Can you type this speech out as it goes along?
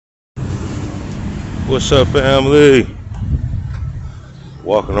What's up, family?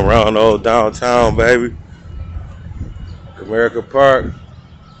 Walking around old downtown, baby. Comerica Park.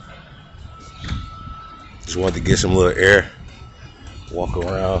 Just wanted to get some little air. Walk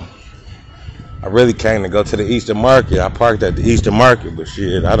around. I really came to go to the Eastern Market. I parked at the Eastern Market, but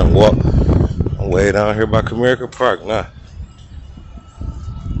shit, I done walk. I'm way down here by Comerica Park now.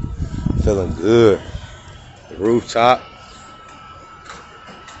 Feeling good. The rooftop.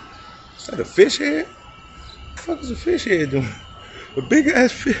 Is that a fish head? What the fuck is a fish head doing? A big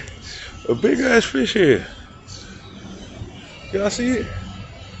ass fish head. Y'all see it?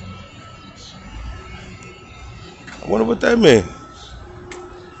 I wonder what that means.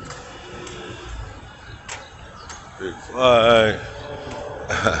 Big fly.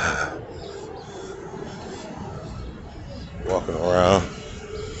 Walking around,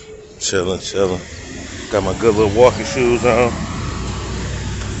 chilling. Got my good little walking shoes on.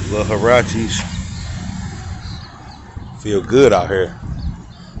 Little Huaraches. Feel good out here.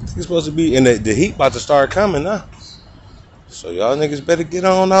 It's supposed to be, and the heat about to start coming now. So y'all niggas better get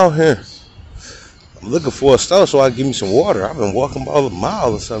on out here. I'm looking for a store so I can give me some water. I've been walking about a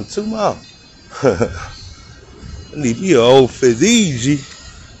mile or something, 2 miles. I need me an old Fizzy.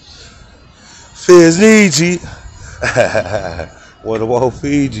 One of the old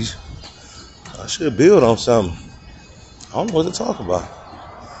Fijis. I should build on something. I don't know what to talk about.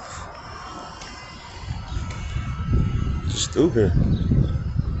 Just through here.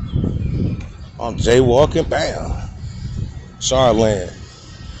 I'm jaywalking, bam. It's our land.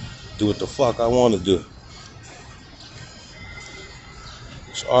 Do what the fuck I want to do.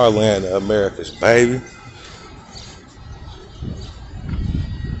 It's our land, the Americas, baby.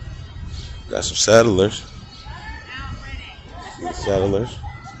 Got some settlers. Settlers.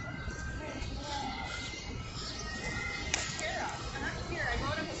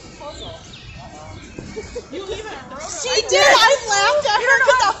 She did. I laughed at her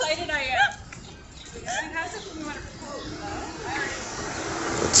because how excited I am.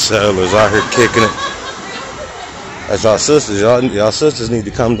 The settlers out here kicking it. That's y'all sisters. Y'all sisters need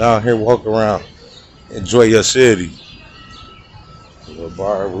to come down here, walk around, enjoy your city. A little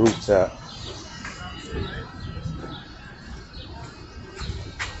bar, rooftop.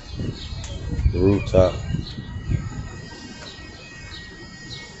 The rooftop.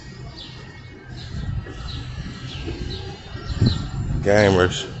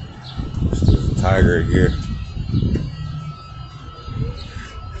 Gamers. This is a tiger here.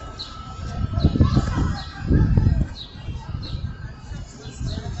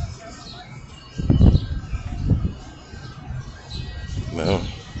 Man.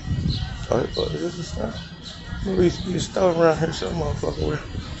 Oh, this is stuff. Maybe used to be a store around here, some motherfucker with.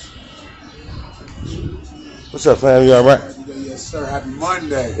 What's up, fam? You alright? Yes, sir. Happy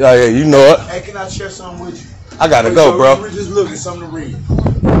Monday. Yeah, you know it. Hey, can I share something with you? I gotta go, bro. We're just looking something to read.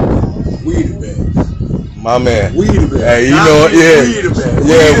 We the best. My man. We the best. Hey, you know it, yeah. We the best.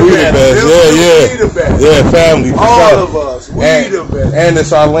 Yeah, we the best. Yeah. We the best. Yeah, family. All of us. We the best. And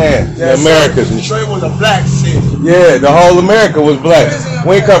it's our land, the Americas. Detroit was a black city. Yeah, the whole America was black.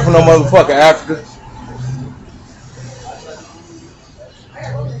 We ain't come from no motherfucking Africa.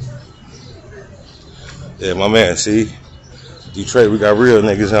 Yeah, my man, see? Detroit, we got real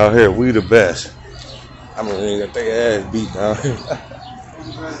niggas out here. We the best. I mean, they got their ass beat down here.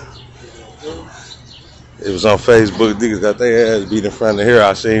 It was on Facebook. Niggas got their ass beat in front of here.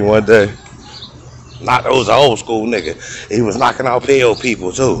 I seen one day. Not those old school nigga. He was knocking out pale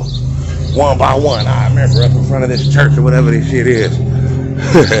people too. One by one. I remember up in front of this church or whatever this shit is.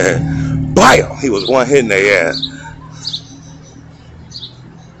 Bam! He was one hitting their ass.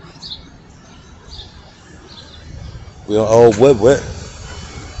 We on old what?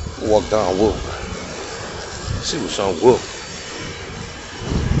 Walk down Whoop. See what's on Whoop.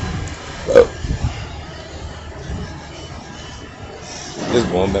 It's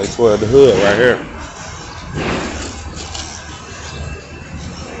going back toward the hood right here.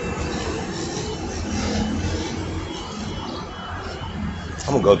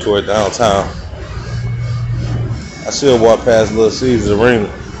 I'm gonna go toward downtown. I still walk past Little Caesars Arena.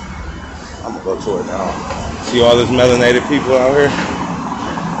 I'm gonna go toward down. See all this melanated people out here?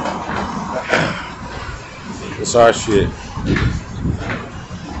 It's our shit.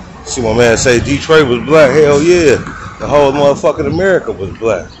 See my man say Detroit was black. Hell yeah. The whole motherfucking America was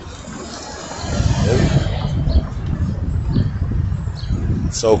black.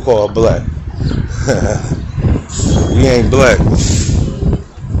 So-called black. We ain't black.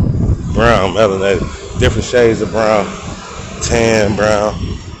 Brown, melanated. Different shades of brown. Tan, brown.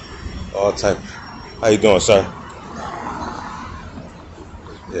 All type. How you doing, sir?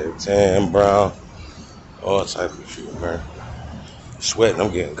 Yeah, tan, brown. All type of shit, man. Sweating,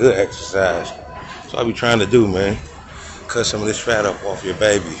 I'm getting good exercise. That's what I be trying to do, man. Cut some of this fat up off your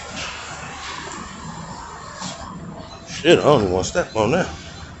baby. Shit, I don't even want to step on that.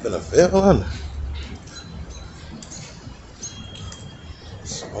 Gonna fell under.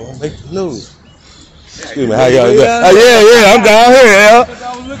 I won't make the news. Excuse me, how y'all doing? Yeah, I'm down here, Al. I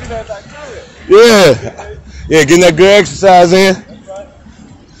was looking at that carrot. Yeah, getting that good exercise in.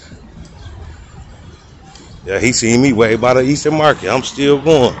 Yeah, he seen me way by the Eastern Market. I'm still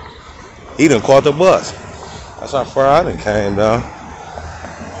going. He done caught the bus. That's how far I done came down.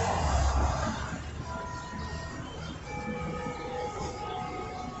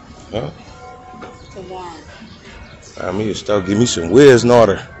 Huh? I mean, start give me some whiz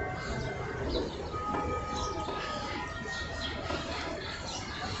order.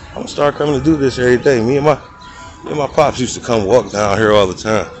 I'm gonna start coming to do this every day. Me and my pops used to come walk down here all the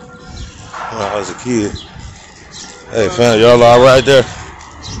time when I was a kid. Hey, fam, y'all all right there?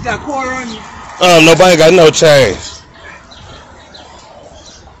 You got a quarter on you? Nobody got no change.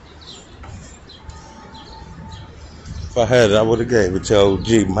 If I had it, I would have gave it to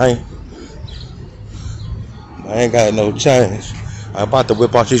OG, man. I ain't got no change. I'm about to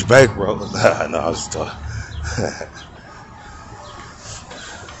whip out this bankroll. No, I was talking.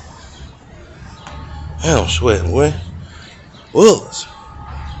 I'm sweating, when? Bullets.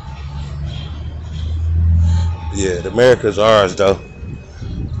 Yeah, the America's ours, though.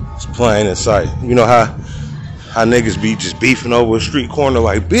 It's plain in sight. You know how niggas be just beefing over a street corner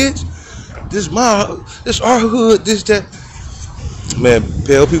like, bitch, this our hood, this, that. Man,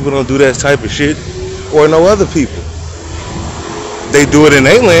 pale people don't do that type of shit. Or no other people. They do it in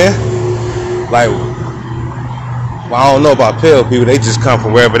their land. Like, well, I don't know about pale people. They just come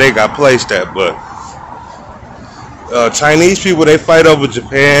from wherever they got placed at. But Chinese people, they fight over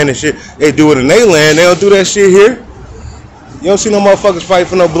Japan and shit. They do it in their land. They don't do that shit here. You don't see no motherfuckers fight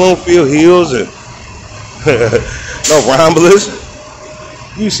for no Bloomfield Hills and no Romulus.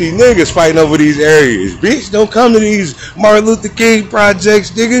 You see niggas fighting over these areas. Bitch, don't come to these Martin Luther King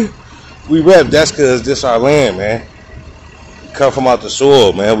projects, nigga. We rep, that's cause this our land, man. Come from out the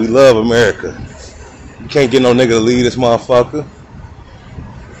soil, man. We love America. You can't get no nigga to lead this motherfucker.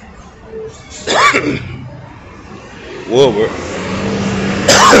 Wilbur.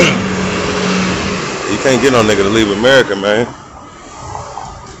 You can't get no nigga to leave America, man.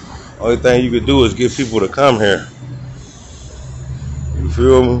 Only thing you could do is get people to come here. You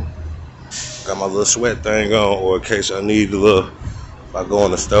feel me? Got my little sweat thing on, or in case I need a little. If I go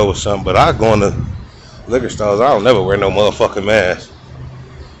in the store or something, but I go in the liquor stores, I don't never wear no motherfucking mask.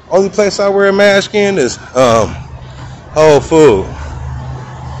 Only place I wear a mask in is Whole Foods.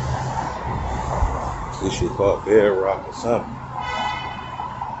 This shit called Bedrock or something.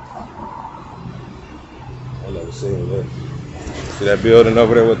 I never seen that. See that building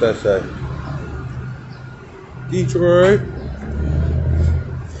over there? What that say? Detroit.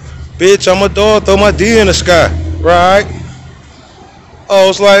 Bitch, I'm a dog. Throw my D in the sky, right?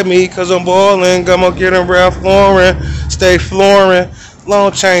 Hoes like me, cause I'm ballin'. I'ma get in Ralph Lauren. Stay flooring.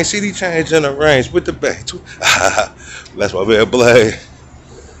 Long chain, CD change in the range with the bank. That's my bad blade.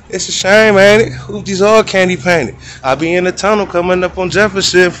 It's a shame, ain't it? Who these all candy painted? I be in the tunnel coming up on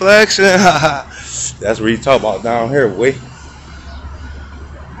Jefferson, flexing. That's what you talk about down here, boy.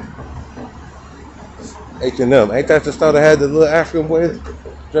 H&M. Ain't that the store that had the little African boy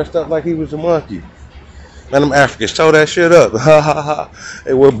dressed up like he was a monkey? Man, them Africans tore that shit up.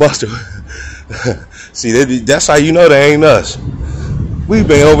 They were busted. See, that's how you know they ain't us. We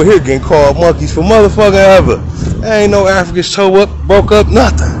been over here getting called monkeys for motherfucking ever. There ain't no Africans tore up, broke up,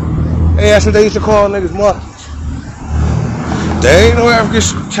 nothing. Hey, that's what they used to call niggas monkeys. There ain't no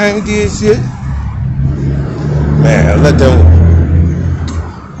Africans can't did shit. Man, let them.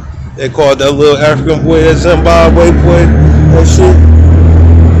 They called that little African boy, that Zimbabwe boy, that shit.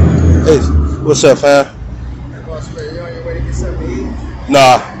 Hey, what's up, fam? You on your way to get something to eat?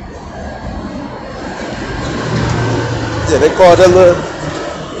 Nah. Yeah, they called that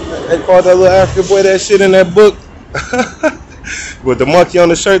little African boy that shit in that book. With the monkey on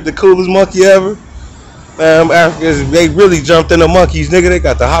the shirt, the coolest monkey ever. Man, Africans, they really jumped in the monkeys, nigga. They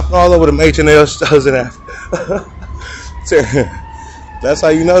got the hopping all over them H&L stores in Africa. That's how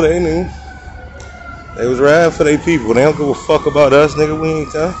you know they knew. They was riding for their people. They don't give a fuck about us, nigga. We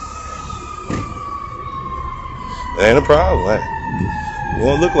ain't done. It ain't a problem, man. You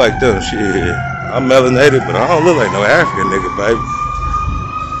don't look like them, shit. I'm melanated, but I don't look like no African nigga, baby.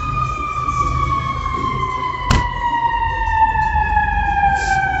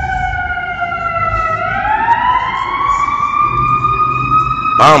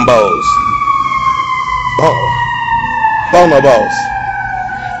 Bombos. Bonobos.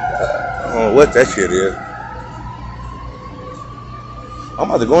 I don't know what that shit is. I'm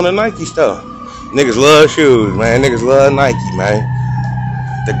about to go in the Nike store. Niggas love shoes, man. Niggas love Nike, man.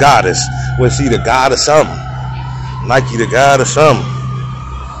 The goddess. Was she the god of something? Nike the god of something.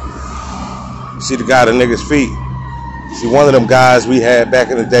 She the god of niggas' feet. See, one of them guys we had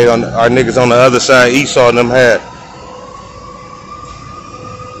back in the day, on our niggas on the other side, Esau and them had.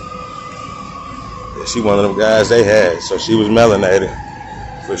 Yeah, she one of them guys they had, so she was melanated.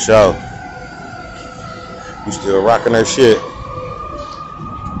 For sure. We still rocking her shit.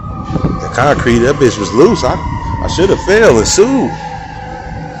 The concrete, that bitch was loose. I should have fell and sued.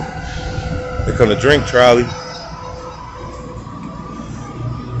 Here come the drink trolley.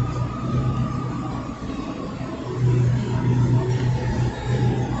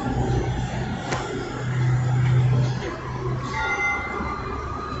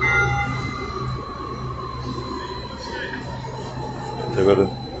 They go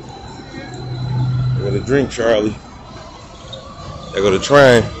to drink Charlie. They go to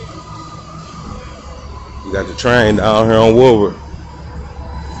train. We got the train down here on Woodward.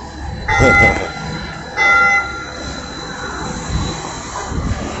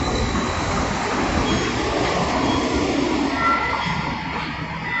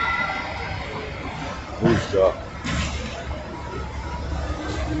 Moose jaw.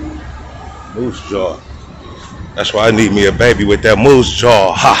 Moose jaw. That's why I need me a baby with that moose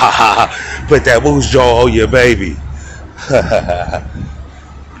jaw. Ha ha ha. Put that moose jaw on your baby. Ha ha ha.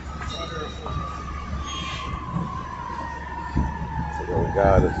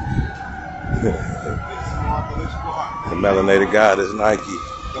 Goddess. The melanated goddess Nike.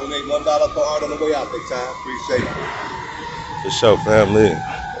 Donate $1 per art on the way out, big time. Appreciate it. For sure, family.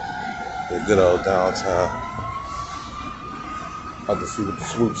 The good old downtown. About to see what the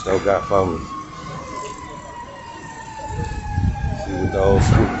swoops though got for me. See what the old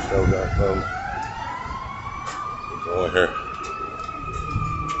swoops though got for me. We're going here.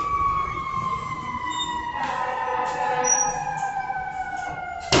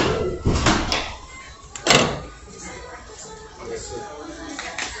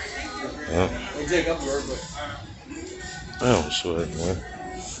 I don't sweat, man.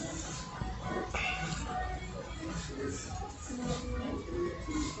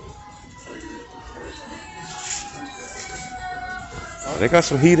 They got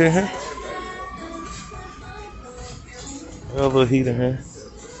some heat in here. They got a little heat in here.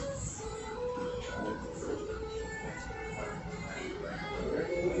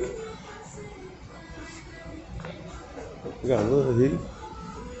 We got a little heat.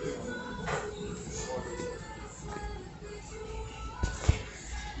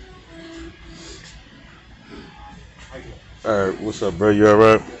 Alright, what's up, bro? You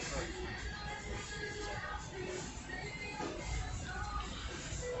alright?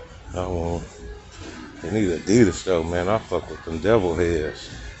 They need Adidas though, man. I fuck with them devil heads.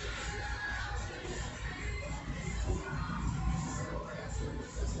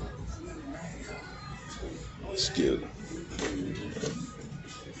 Excuse me.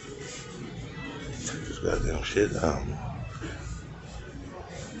 This goddamn shit down.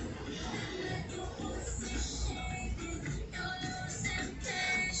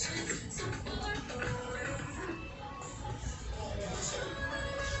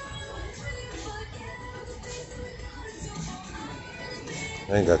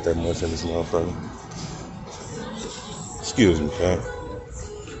 I ain't got that much in this motherfucker. Excuse me, fam.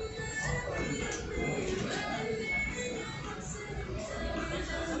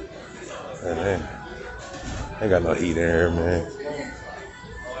 Man, ain't got no heat in here, man.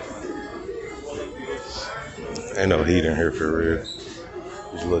 Ain't no heat in here for real. Just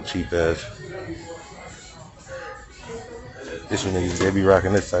a little cheap ass. This one niggas, they be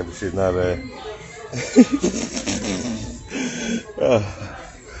rocking this type of shit, not bad.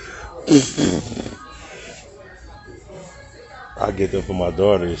 I get them for my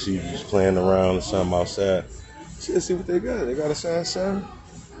daughter and she just playing around or something outside. She'll see what they got. They got a size 7.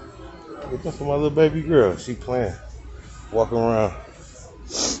 Get them for my little baby girl. She playing, walking around.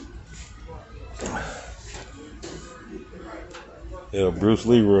 Yeah, Bruce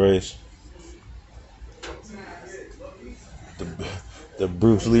Leroy's. The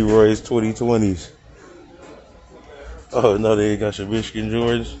Bruce Leroy's 2020s. Oh no, they ain't got your Michigan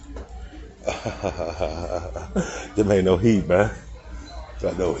Jordans. Them ain't no heat, man.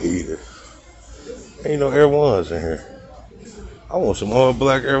 Got no heat. Ain't no Air Ones in here. I want some all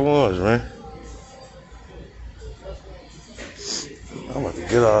black Air Ones, man. I'm about to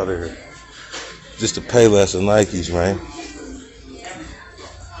get out of here. Just to pay less of Nikes, man.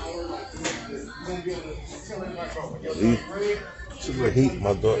 She would heat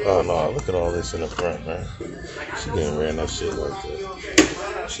my daughter. Oh no, look at all this in the front, man. She didn't wear no shit like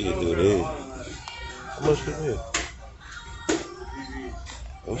that. She'd do this. How much for this?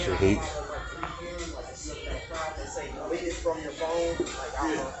 What's the heat?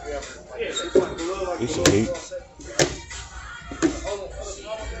 It's some heat.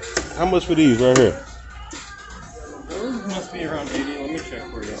 How much for these right here? Those must be around 80. Let me check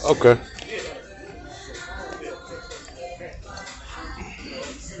for you. Okay.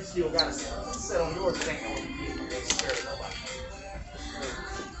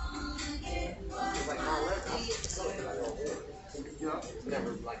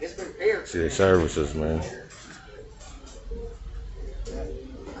 See their services, man.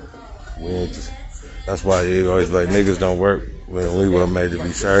 We ain't just, that's why they always like niggas don't work when we were made to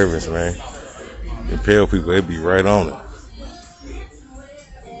be servants, man. Impale people, they be right on it.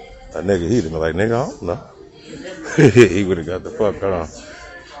 That nigga, he'd have been like, nigga, I don't know. He would have got the fuck on.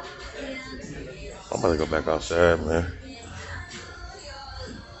 I'm about to go back outside, man.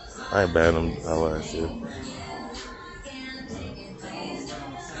 I ain't bad on all that shit.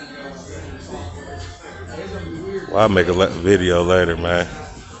 Well, I'll make a video later, man.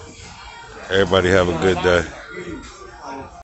 Everybody have a good day.